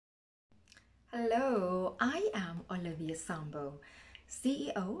Hello, I am Olivia Sambo,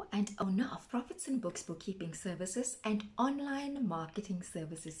 CEO and owner of Profits and Books Bookkeeping Services and online marketing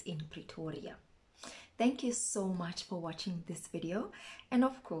services in Pretoria. Thank you so much for watching this video, and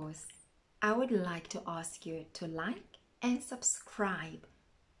of course, I would like to ask you to like and subscribe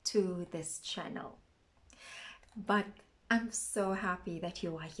to this channel. But I'm so happy that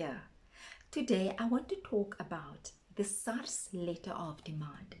you are here. Today, I want to talk about the Sars letter of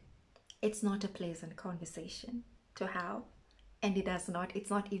demand. It's not a pleasant conversation to have, and it's not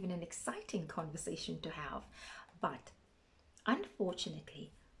even an exciting conversation to have. But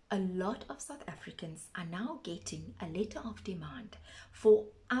unfortunately, a lot of South Africans are now getting a letter of demand for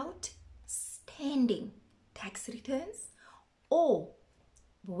outstanding tax returns, or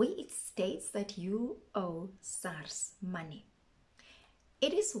where it states that you owe Sars money.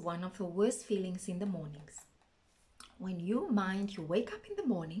 It is one of the worst feelings in the mornings. When you wake up in the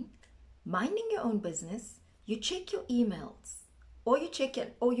morning, minding your own business, you check your emails, or you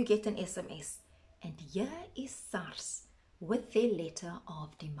get an SMS, and here is Sars with their letter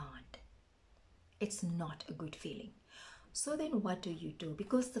of demand. It's not a good feeling. So then what do you do?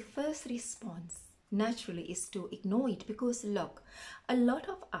 Because the first response naturally is to ignore it, because look, a lot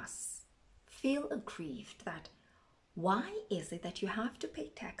of us feel aggrieved that why is it that you have to pay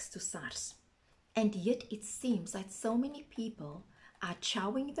tax to Sars? And yet it seems that so many people are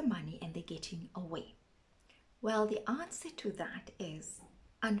chowing the money and they're getting away. Well, the answer to that is,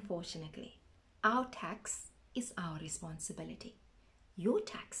 unfortunately, our tax is our responsibility. Your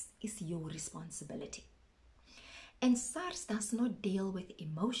tax is your responsibility. And SARS does not deal with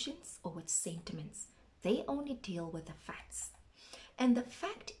emotions or with sentiments. They only deal with the facts. And the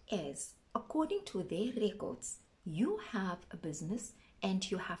fact is, according to their records, you have a business and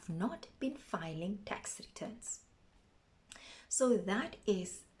you have not been filing tax returns. So that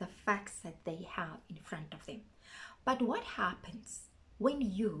is the facts that they have in front of them. But what happens when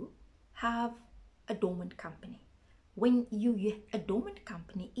you have a dormant company? A dormant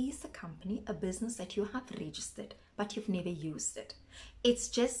company is a business that you have registered, but you've never used it. It's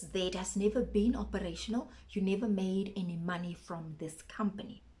just there, it has never been operational. You never made any money from this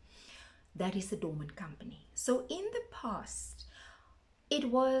company. That is a dormant company. So in the past, it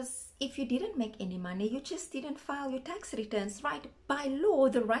was, if you didn't make any money, you just didn't file your tax returns, right? By law,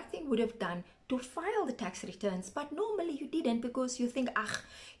 the right thing would have done to file the tax returns, but normally you didn't, because you think,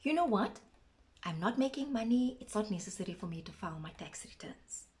 you know what? I'm not making money. It's not necessary for me to file my tax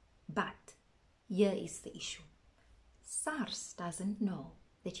returns. But here is the issue. SARS doesn't know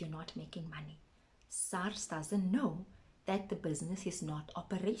that you're not making money. SARS doesn't know that the business is not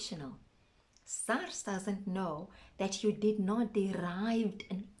operational. SARS doesn't know that you did not derive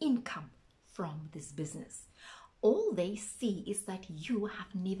an income from this business. All they see is that you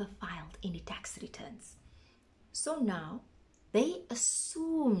have never filed any tax returns. So now they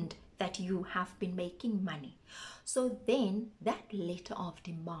assumed that you have been making money. So then that letter of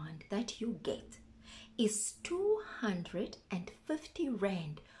demand that you get is 250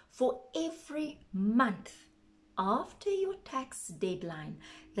 Rand for every month after your tax deadline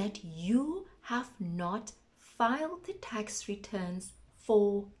that you have not filed the tax returns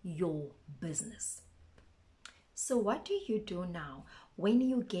for your business. So what do you do now when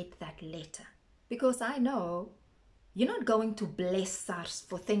you get that letter? Because I know you're not going to bless SARS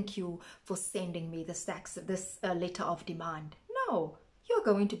for thank you for sending me this letter of demand. No, you're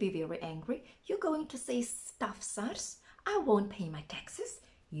going to be very angry. You're going to say, stuff SARS, I won't pay my taxes.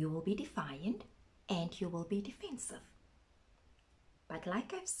 You will be defiant and you will be defensive. But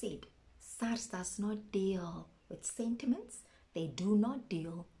like I've said, SARS does not deal with sentiments. They do not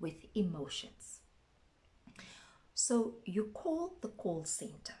deal with emotions. So you call the call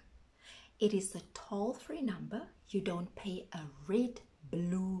center. It is a toll-free number. You don't pay a red,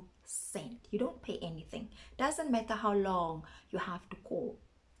 blue cent. You don't pay anything. Doesn't matter how long you have to call.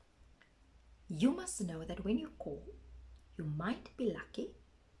 You must know that when you call, you might be lucky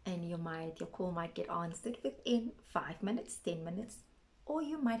and your call might get answered within 5 minutes, 10 minutes, or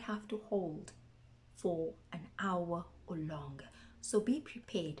you might have to hold for an hour or longer. So be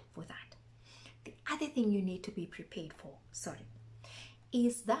prepared for that. The other thing you need to be prepared for,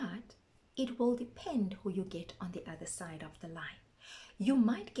 is that it will depend who you get on the other side of the line. You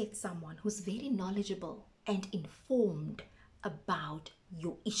might get someone who's very knowledgeable and informed about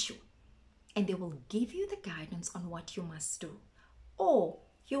your issue, and they will give you the guidance on what you must do. Or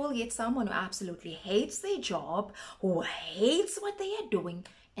you will get someone who absolutely hates their job, who hates what they are doing,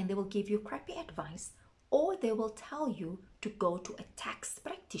 and they will give you crappy advice, or they will tell you to go to a tax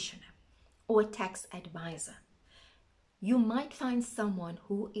practitioner or a tax advisor. You might find someone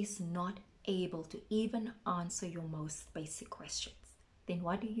who is not able to even answer your most basic questions. Then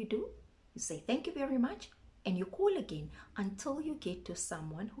what do? You say thank you very much and you call again until you get to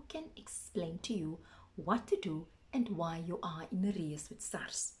someone who can explain to you what to do and why you are in arrears with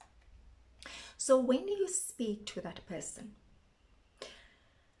Sars. So when you speak to that person,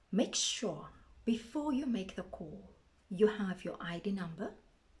 make sure before you make the call, you have your ID number,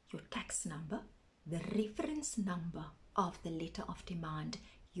 your tax number, the reference number of the letter of demand.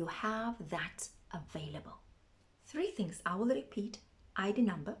 You have that available. 3 things I will repeat: ID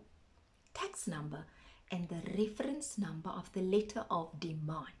number, tax number, and the reference number of the letter of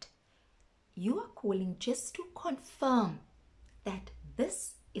demand. You are calling just to confirm that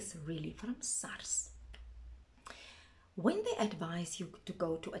this is really from Sars. When they advise you to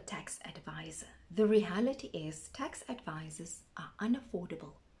go to a tax advisor, the reality is tax advisors are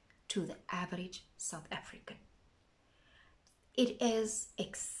unaffordable to the average South African. It is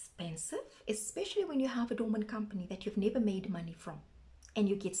expensive, especially when you have a dormant company that you've never made money from and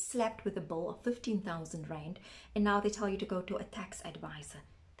you get slapped with a bill of 15,000 Rand and now they tell you to go to a tax advisor.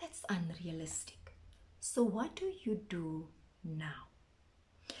 That's unrealistic. So what do you do now?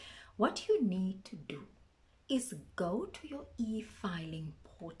 What you need to do is go to your e-filing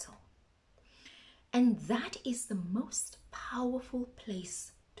portal. And that is the most powerful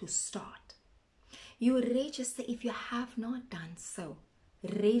place to start. You register if you have not done so.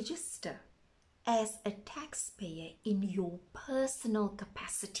 Register as a taxpayer in your personal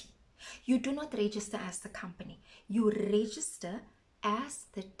capacity. You do not register as the company. You register as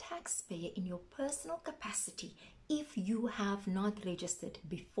the taxpayer in your personal capacity if you have not registered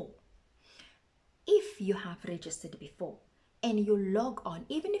before. If you have registered before and you log on,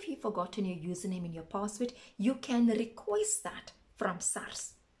 even if you've forgotten your username and your password, you can request that from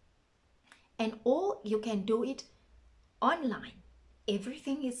Sars. And all you can do it online.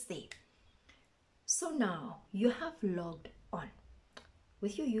 Everything is there. So now you have logged on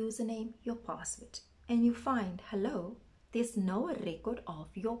with your username, your password, and you find, hello, there's no record of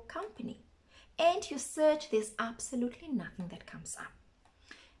your company. And you search, there's absolutely nothing that comes up.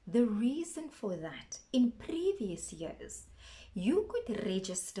 The reason for that, in previous years, you could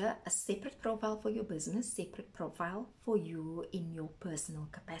register a separate profile for your business, separate profile for you in your personal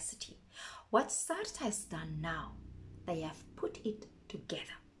capacity. What Sars has done now, they have put it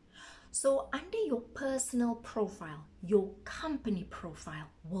together. So under your personal profile, your company profile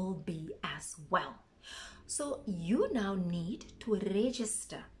will be as well. So you now need to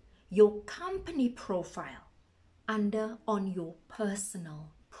register your company profile on your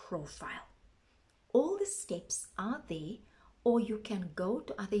personal profile. All the steps are there, or you can go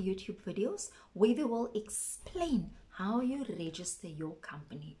to other YouTube videos where they will explain how you register your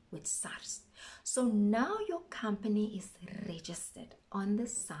company with Sars. So now your company is registered on the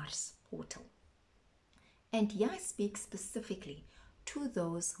Sars portal. And here I speak specifically to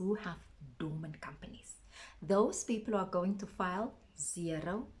those who have dormant companies. Those people are going to file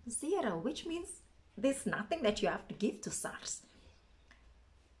 00, which means there's nothing that you have to give to Sars.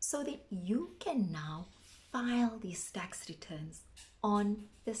 So that you can now file these tax returns on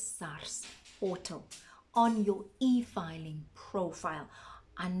the Sars portal, on your e-filing profile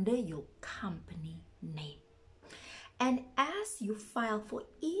under your company name. And as you file for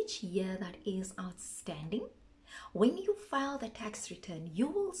each year that is outstanding, when you file the tax return, you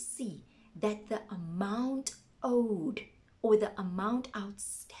will see that the amount owed or the amount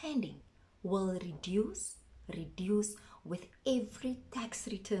outstanding will reduce with every tax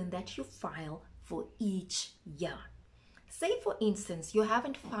return that you file for each year. Say for instance, you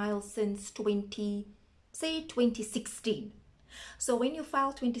haven't filed since 2016. So when you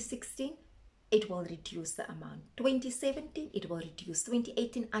file 2016, it will reduce the amount. 2017, it will reduce.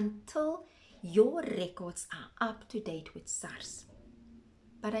 2018, until your records are up to date with Sars.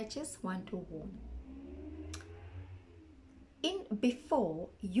 But I just want to warn. Before,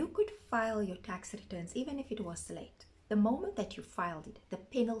 you could file your tax returns even if it was late. The moment that you filed it, the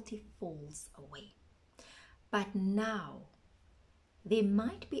penalty falls away. But now, there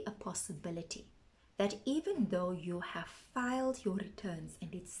might be a possibility that even though you have filed your returns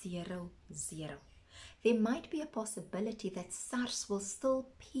and it's 00, there might be a possibility that Sars will still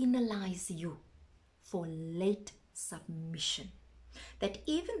penalize you for late submission. That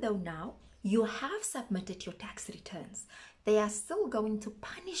even though now you have submitted your tax returns, they are still going to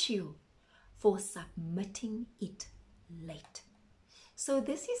punish you for submitting it late. So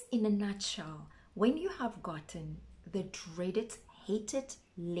this is in a nutshell when you have gotten the dreaded, hated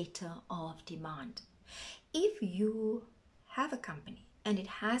letter of demand. If you have a company and it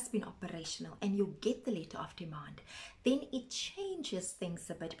has been operational and you get the letter of demand, then it changes things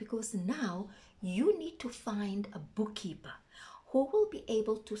a bit, because now you need to find a bookkeeper who will be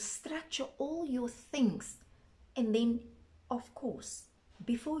able to structure all your things. And then, of course,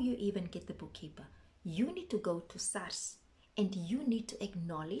 before you even get the bookkeeper, you need to go to Sars and you need to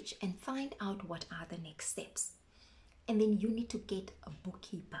acknowledge and find out what are the next steps. And then you need to get a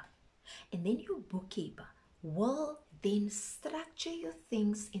bookkeeper. And then your bookkeeper will then structure your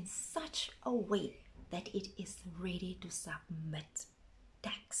things in such a way that it is ready to submit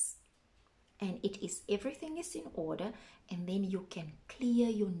tax. And everything is in order, and then you can clear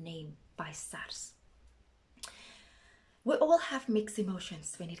your name by Sars. We all have mixed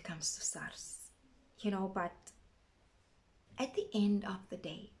emotions when it comes to Sars, but at the end of the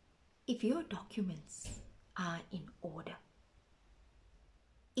day, if your documents are in order,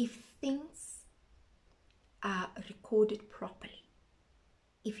 if things are recorded properly,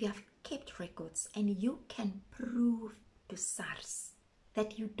 if you have kept records and you can prove to Sars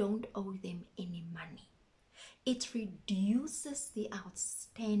that you don't owe them any money, it reduces the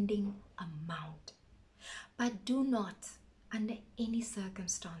outstanding amount. But do not, under any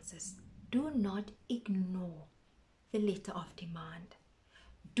circumstances, do not ignore the letter of demand.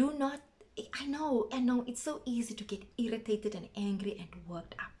 Do not, I know, it's so easy to get irritated and angry and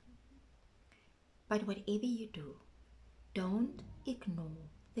worked up. But whatever you do, don't ignore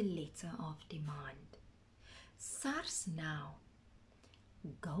the letter of demand. Sars now,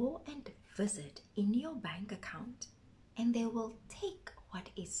 go and visit in your bank account and they will take what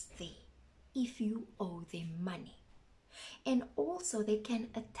is there if you owe them money. And also they can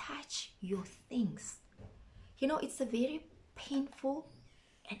attach your things. It's a very painful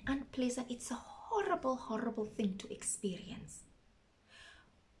and unpleasant, it's a horrible, horrible thing to experience.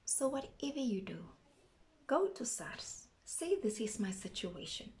 So whatever you do, go to Sars. Say, this is my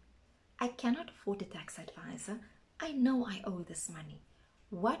situation. I cannot afford a tax advisor. I know I owe this money.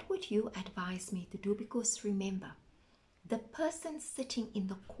 What would you advise me to do? Because remember, the person sitting in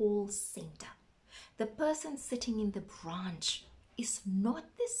the call center, the person sitting in the branch is not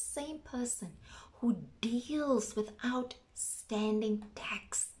the same person who deals with outstanding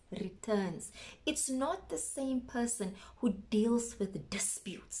tax returns. It's not the same person who deals with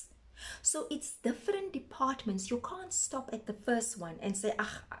disputes. So it's different departments. You can't stop at the first one and say,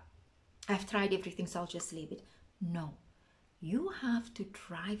 I've tried everything, so I'll just leave it. No, you have to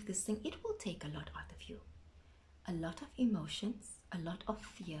drive this thing. It will take a lot out of you. A lot of emotions, a lot of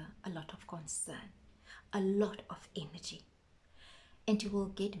fear, a lot of concern, a lot of energy. And you will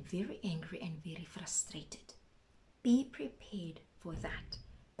get very angry and very frustrated. Be prepared for that.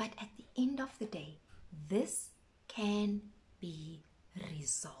 But at the end of the day, this can be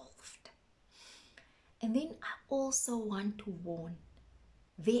resolved. And then I also want to warn,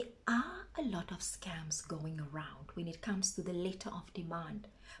 there are a lot of scams going around when it comes to the letter of demand.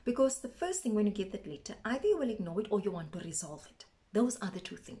 Because the first thing when you get that letter, either you will ignore it or you want to resolve it. Those are the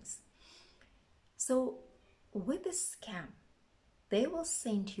two things. So with the scam, they will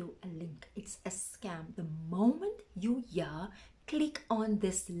send you a link. It's a scam. The moment you hear, click on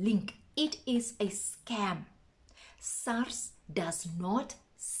this link, it is a scam. Sars does not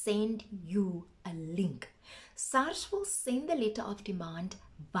send you a link. Sars will send the letter of demand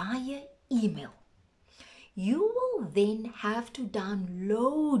via email. You will then have to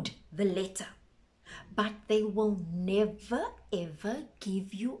download the letter, but they will never ever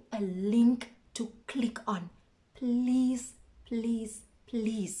give you a link to click on. Please, please,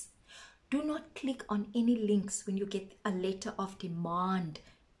 please do not click on any links when you get a letter of demand.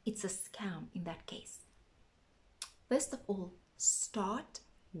 It's a scam in that case. First of all, start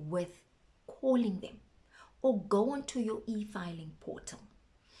with calling them or go onto your e-filing portal.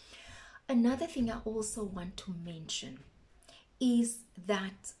 Another thing I also want to mention is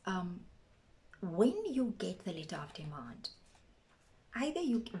that when you get the letter of demand,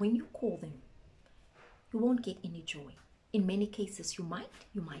 when you call them, you won't get any joy. In many cases, you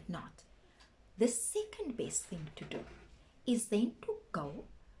might not. The second best thing to do is then to go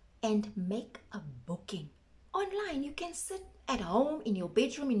and make a booking online. You can sit at home, in your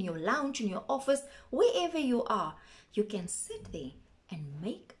bedroom, in your lounge, in your office, wherever you are. You can sit there and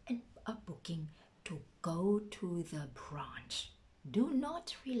make a booking to go to the branch. Do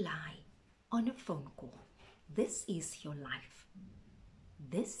not rely on a phone call. This is your life.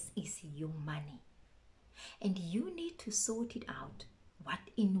 This is your money. And you need to sort it out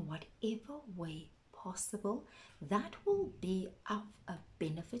in whatever way possible that will be of a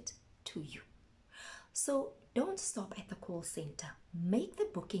benefit to you. So don't stop at the call center. Make the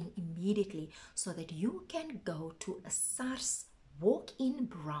booking immediately so that you can go to a Sars walk in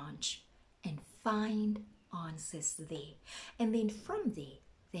branch and find answers there. And then from there,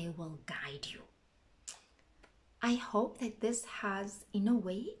 they will guide you. I hope that this has, in a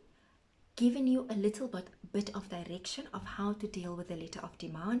way, given you a little bit of direction of how to deal with the letter of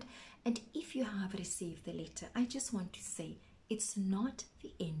demand. And if you have received the letter, I just want to say it's not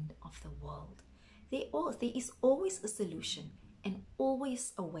the end of the world. There is always a solution and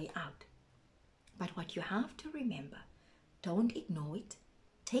always a way out. But what you have to remember, don't ignore it,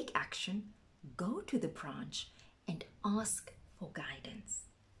 take action, go to the branch and ask for guidance.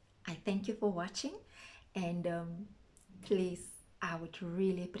 I thank you for watching, and please, I would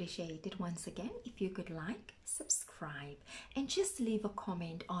really appreciate it once again if you could like, subscribe, and just leave a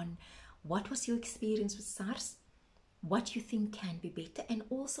comment on what was your experience with Sars, what you think can be better, and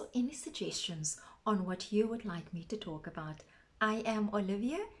also any suggestions on what you would like me to talk about. I am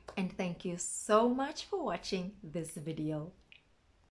Olivia, and thank you so much for watching this video.